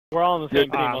We're all on the same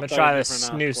team. I'm gonna try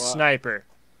this new sniper.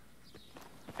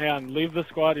 Hang on, leave the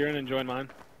squad you're in and join mine.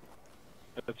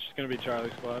 It's just gonna be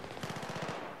Charlie's squad.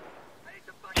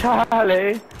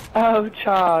 Charlie! Oh,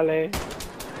 Charlie!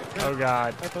 Oh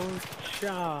god. Oh,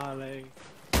 Charlie.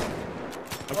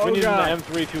 I've been using the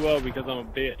M320 because I'm a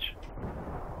bitch.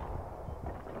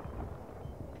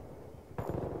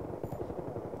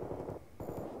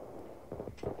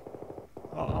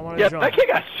 Oh, I wanna join. That kid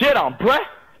got shit on, bruh!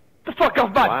 The fuck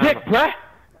off my dick, bruh!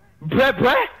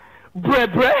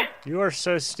 Bruh! You are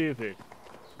so stupid.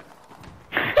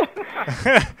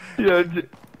 Yo,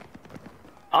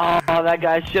 oh, that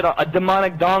guy shit on a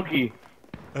demonic donkey.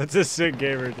 That's a sick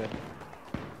gamer thing.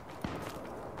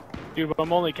 Dude, but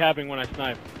I'm only capping when I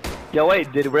snipe. Yo,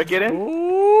 wait, did Rick get in?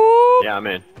 Ooh. Yeah, I'm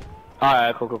in.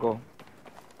 Alright, cool.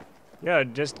 Yeah,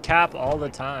 just cap all the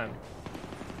time.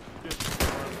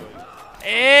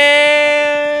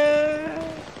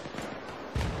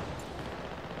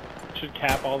 Should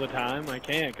cap all the time? I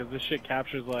can't, because this shit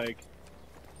captures like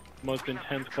most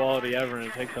intense quality ever and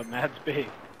it takes up mad space.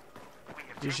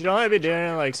 You should only be doing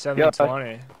it like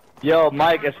 720. Yo,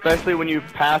 Mike, especially when you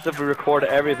passively record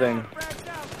everything.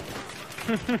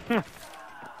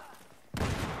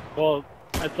 Well,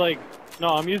 it's like, no,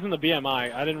 I'm using the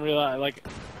BMI. I didn't realize, like,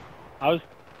 I was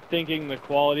thinking the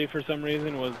quality for some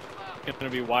reason was going to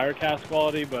be Wirecast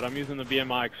quality, but I'm using the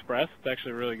BMI Express. It's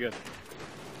actually really good.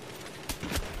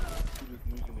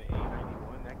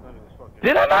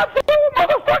 Did I not throw a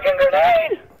motherfucking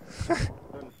grenade?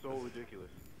 That is so ridiculous.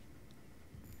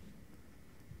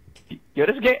 Yo,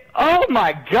 this game. Oh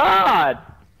my god!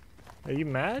 Are you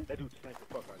mad? That dude sniped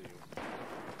the fuck out of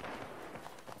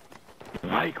you.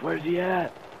 Mike, where's he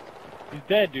at? He's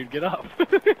dead, dude. Get up.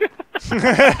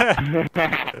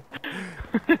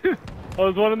 Oh,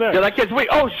 there's one in there. Yo, that kid's weak.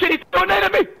 Oh shit, he's throwing a grenade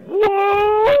at me!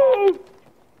 Whoa!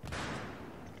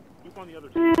 Who's on the other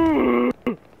team?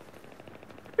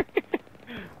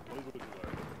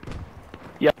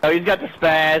 Yo, he's got the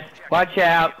spaz. Watch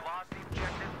out.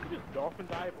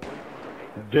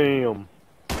 Damn.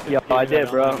 Yo, I did,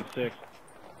 bro. Yeah,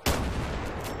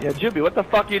 Juby, what the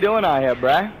fuck you doing out here,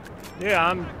 bruh? Yeah,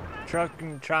 I'm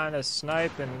trying to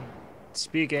snipe and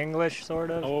speak English,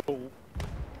 sort of. Oh.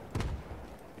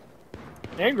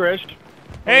 English?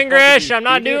 English, I'm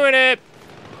not doing it!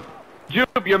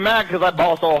 Jupe, you're mad because I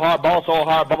ball so hard, ball so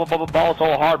hard,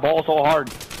 ball so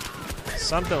hard.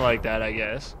 Something like that, I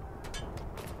guess.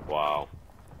 Wow.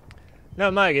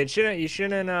 No, Mike, you shouldn't,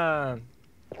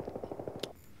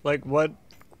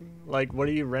 what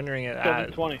are you rendering it at?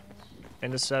 720.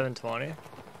 Into 720?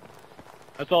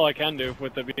 That's all I can do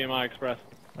with the BMI Express.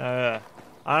 I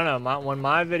don't know, when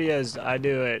my videos, I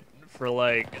do it for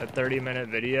like a 30-minute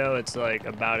video, it's like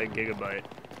about a gigabyte.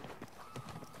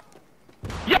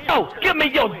 Yo, give me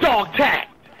your dog tag!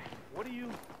 What do you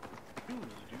use,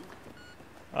 dude?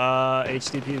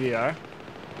 HDP VR.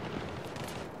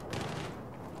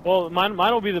 Well, mine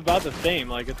will be about the same.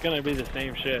 Like, it's gonna be the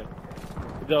same shit.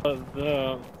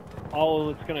 All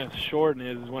it's gonna shorten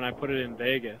is when I put it in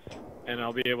Vegas, and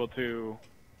I'll be able to,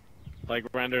 like,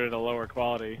 render it at a lower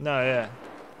quality. No, yeah.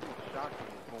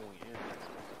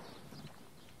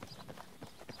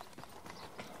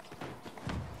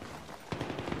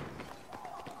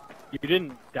 You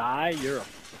didn't die? You're a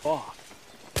fuck.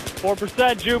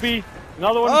 4%, Juby!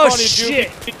 Another one Oh, funny, shit!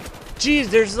 Juby! Jeez,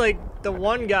 there's like the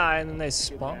one guy and then they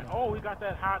spawn. Oh, we got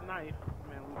that hot knife.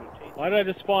 Man, why did I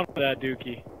just spawn for that,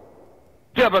 Dookie?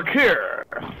 Jabakir!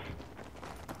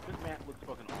 This map looks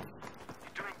fucking awesome.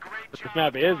 This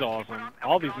map is awesome.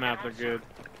 All these maps are good.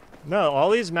 No, all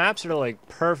these maps are like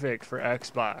perfect for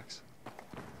Xbox.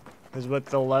 Because with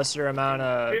the lesser amount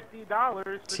of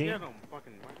 $50 to get them.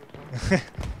 Fucking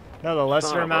no, the lesser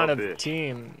Son amount of of a bitch.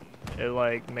 team, it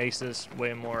like makes this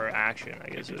way more action, I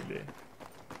guess it would be.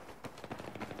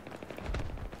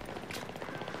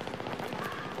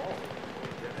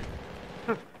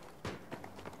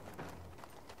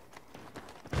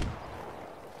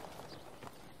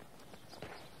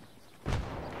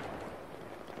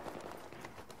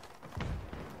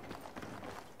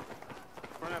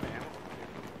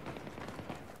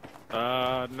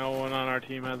 No one on our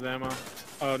team has ammo.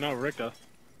 Oh, no, Rick does.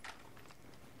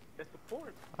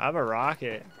 I have a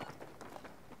rocket.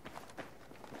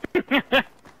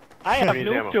 I have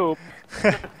noob tube.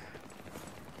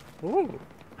 Ooh.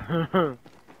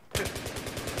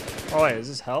 Oh wait, is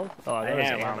this health? Oh, I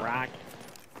have a rock.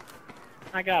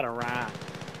 I got a rock.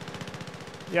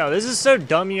 Yo, this is so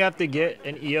dumb you have to get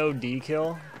an EOD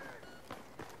kill.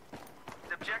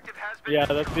 Yeah,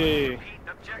 that's the...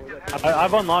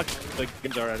 I've unlocked the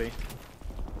games already.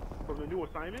 From the new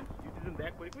assignments? You did them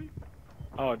that quickly?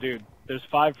 Oh, dude. There's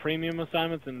 5 premium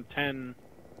assignments and 10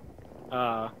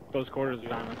 close quarters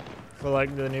assignments. For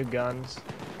like the new guns.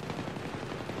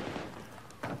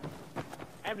 I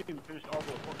haven't even finished all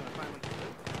the fucking assignments.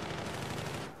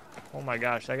 Oh my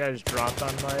gosh, that guy just dropped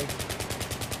on Mike.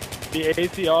 The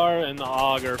ACR and the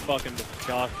AUG are fucking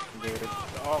disgusting, dude. The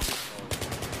AUG is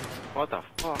What the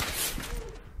fuck?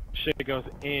 Shit goes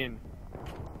in.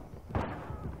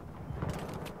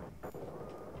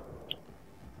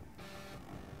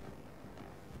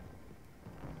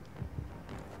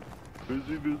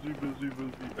 Busy.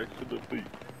 Accidentally.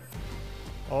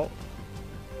 Oh,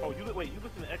 Oh, you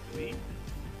listen to XV?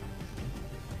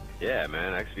 Yeah,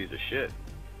 man, XV's a shit.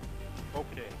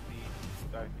 Okay,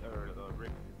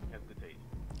 Rick hesitate.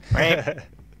 Fucking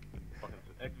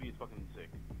XV is fucking sick.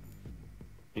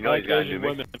 You know Like he's got a Asian new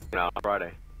women. mix now on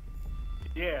Friday.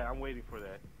 Yeah, I'm waiting for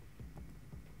that.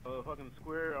 Fucking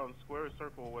square or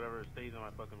circle or whatever stays on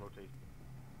my fucking rotation.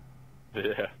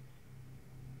 Yeah.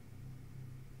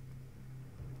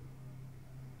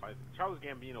 Charles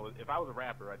Gambino. If I was a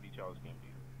rapper, I'd be Charles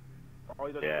Gambino. All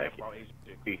he does is Yeah, rap about Asian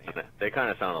chicks. They kind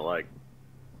of sound alike.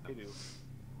 They do.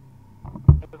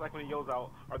 It's like when he yells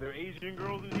out, "Are there Asian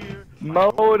girls in here?"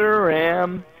 Motor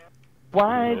Ram,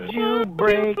 why'd you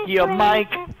break your mic?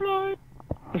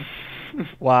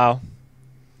 wow.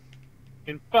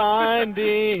 In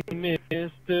finding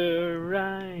Mr.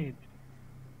 Right.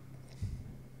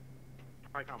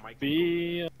 Like how Mike.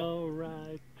 Be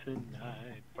alright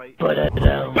tonight. Like,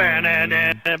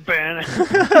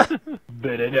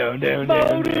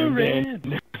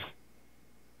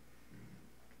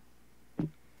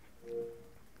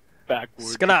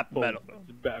 Backwards, Sknap and metal.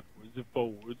 forwards, backwards and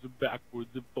forwards and backwards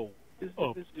and forwards.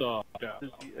 Up, stop,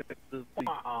 down.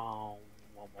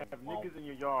 have niggas in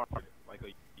your yard like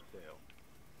a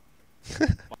sale.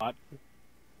 What?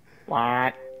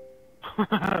 What?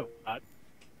 What?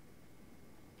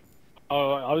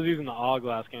 Oh, I was using the AUG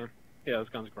last game. Yeah, this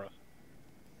gun's gross.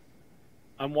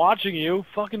 I'm watching you.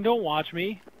 Fucking don't watch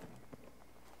me.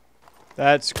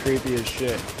 That's creepy as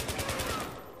shit.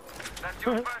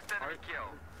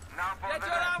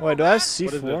 Wait, do I have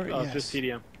C4? What is this? Oh, Yes. it's just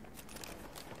TDM.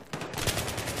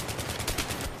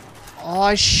 Oh,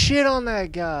 I shit on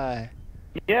that guy.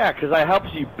 Yeah, 'cause I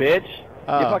helped you, bitch.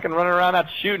 Oh. You fucking running around out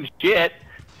shooting shit.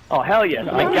 Oh, hell yes.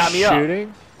 I Mike was got me up.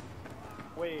 shooting.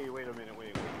 Wait a minute,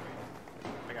 wait.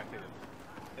 I gotta say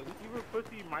this. You were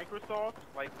pussy Microsoft,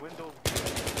 like Windows.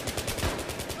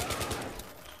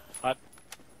 What?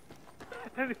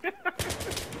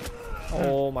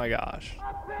 Oh my gosh.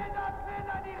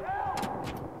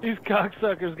 These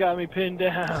cocksuckers got me pinned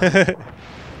down.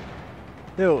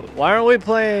 Dude, why aren't we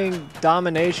playing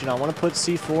domination? I want to put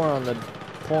C4 on the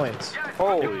points.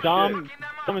 Holy It's Dom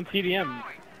and TDM.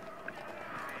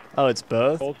 Oh, it's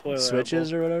both? Both play that,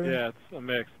 Switches both. or whatever? Yeah, it's a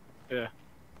mix. Yeah. Might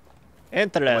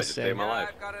just Interesting. save my life.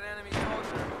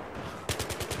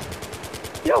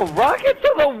 Yo, rockets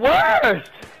are the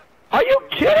worst! Are you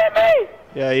kidding me?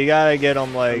 Yeah, you gotta get them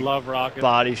I like love rockets.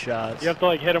 body shots. You have to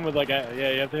like hit him with like a,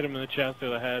 yeah, you have to hit him in the chest or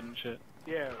the head and shit.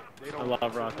 Yeah, they don't. I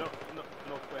love rockets. No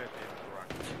splash damage for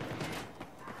rockets.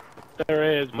 There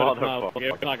is, but it's not,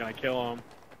 Motherfucker. it's not gonna kill him.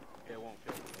 Yeah, it won't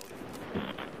kill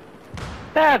them.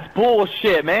 That's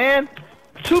bullshit, man.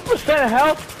 2%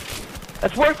 health?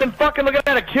 That's worse than fucking looking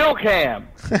at a kill cam.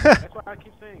 That's why I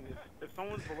keep saying, if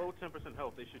someone's below 10%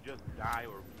 health, they should just die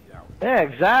or bleed out. Yeah,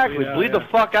 exactly. Yeah, Bleed yeah. the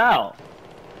fuck out.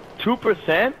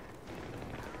 2%?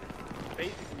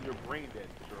 Basically, you're brain dead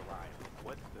because you're alive.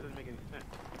 What? That doesn't make any sense.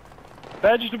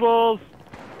 Vegetables!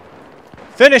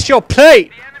 Finish your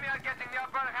plate!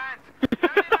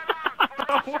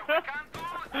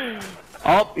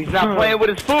 Oh, he's not playing with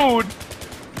his food.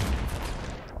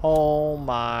 Oh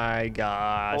my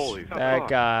gosh. Holy that fuck.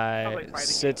 guy Sounds like fighting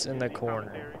sits game. in the Game corner.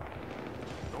 commentary.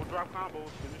 Don't drop combos.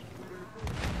 Finish the food.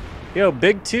 Yo,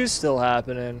 Big 2's still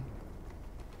happening.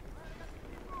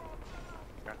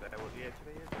 Got that. Yeah,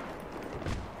 today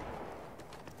is.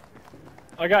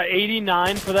 I got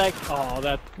 89 for that. Oh,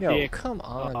 that's Yo, dick. come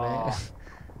on, Aw. man.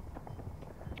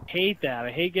 Hate that.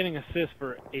 I hate getting assists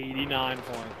for 89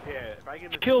 points. Yeah, if I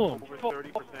get Kill him. over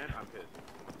 30%, I'm pissed.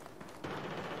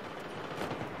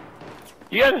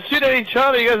 You guys are shooting at each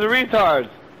other. You guys are retards.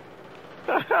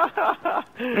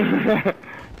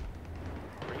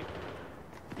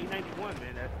 E91,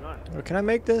 man, that's done. Oh, can I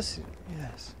make this?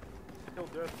 Yes. Still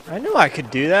does. I knew I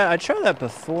could do that. I tried that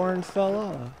before and fell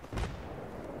off.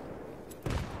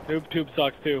 Noob Tube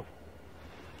sucks too.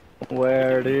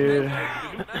 Where, dude?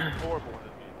 Horrible in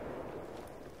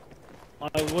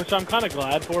this game. Which I'm kind of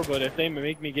glad for, but if they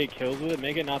make me get kills with it,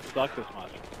 make it not suck this much.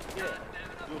 Yeah.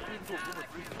 You'll shoot into a group of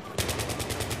three.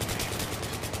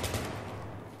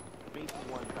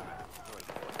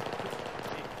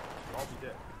 I'll be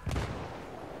dead.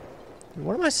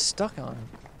 What am I stuck on?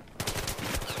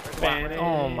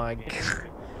 Oh my god.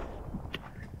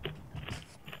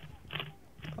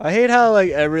 I hate how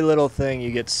like every little thing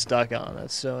you get stuck on.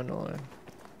 That's so annoying.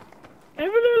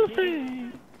 Every little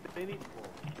thing. They need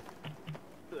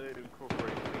to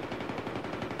incorporate.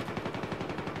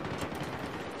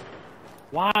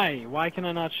 Why? Why can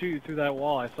I not shoot you through that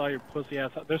wall? I saw your pussy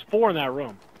ass. There's 4 in that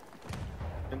room.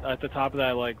 And at the top of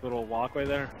that like little walkway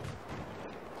there.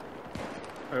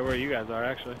 Right where you guys are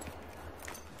actually.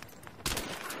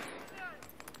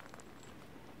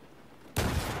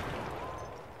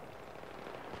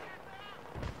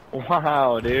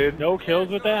 Wow, dude. No kills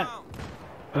with that?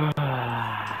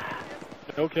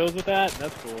 No kills with that?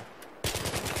 That's cool.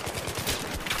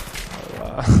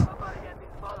 Wow.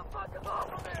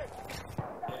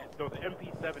 So the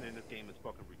MP7 in this game is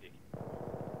fucking ridiculous.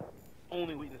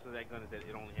 Only weakness of that gun is that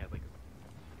it only has like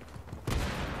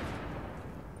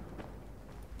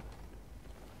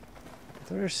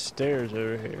There's stairs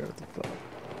over here. What the fuck?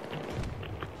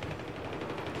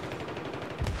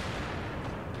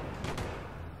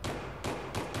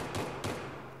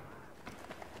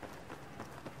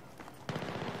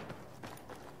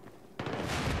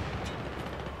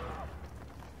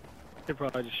 He'd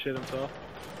probably just shit himself.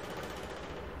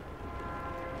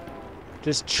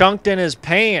 Just chunked in his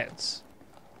pants.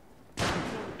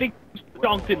 Think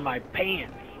dunked in my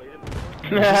pants.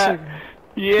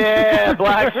 Yeah,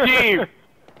 Black Sheep.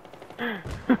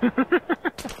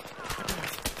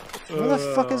 Where the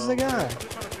fuck is the guy? I'm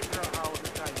just trying to figure out how this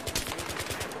guy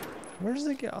Where's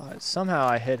the guy? Oh, somehow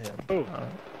I hit him. Oh,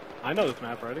 I know this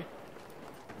map already.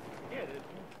 yeah,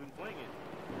 you've been playing it.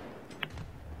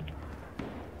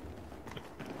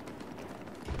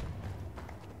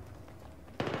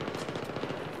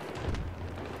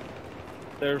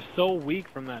 They're so weak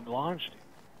from that launch.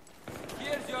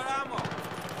 Here's your ammo.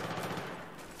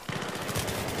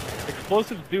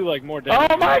 Explosives do like more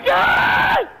damage. Oh my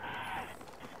god!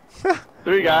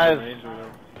 3 guys. Range or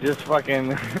whatever. Just fucking.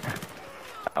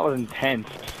 That was intense.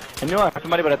 I knew I had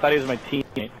somebody, but I thought he was my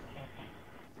teammate.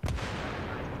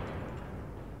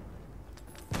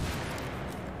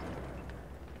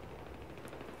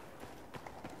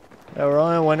 Yeah, we're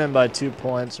only winning by 2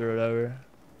 points or whatever.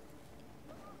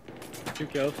 2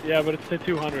 kills. Yeah, but it's to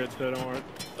 200, so don't worry.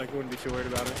 Like, wouldn't be too worried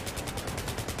about it.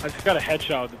 I just got a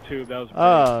headshot with the tube. That was.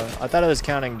 Oh, I thought it was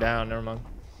counting down. Never mind.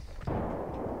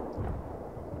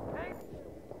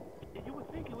 You would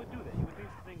think it would do that. You would think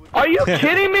the thing would. Are you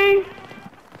kidding me?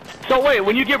 So wait,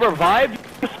 when you get revived,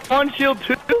 you spawn shield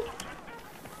too?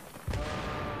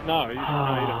 No, you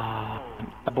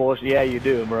don't. Bullshit. Yeah, you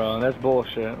do, bro. That's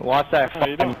bullshit. Watch that No,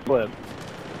 you fucking don't. flip.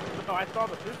 No, I saw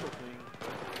the pistol thing.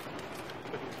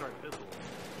 But he was trying pistol.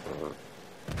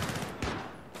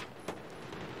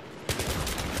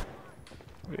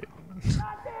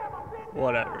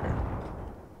 Whatever.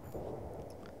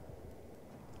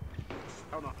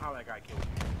 I don't know how that guy killed me.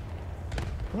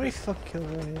 How many fuck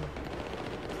kills are here?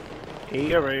 8?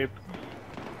 Get raped.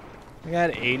 I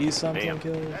got 80 something Damn.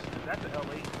 kills. That's an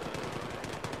LA.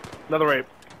 Another rape.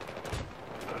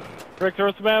 Rick,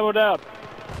 throw some ammo down.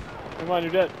 Come on,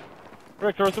 you're dead.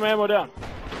 Rick, throw some ammo down.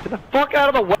 Get the fuck out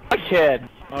of the white kid.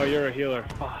 Oh, you're a healer.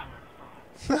 Fuck.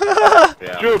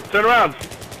 Droop, turn around.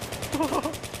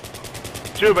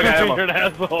 Droop, I got ammo. You're an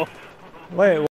asshole. Wait.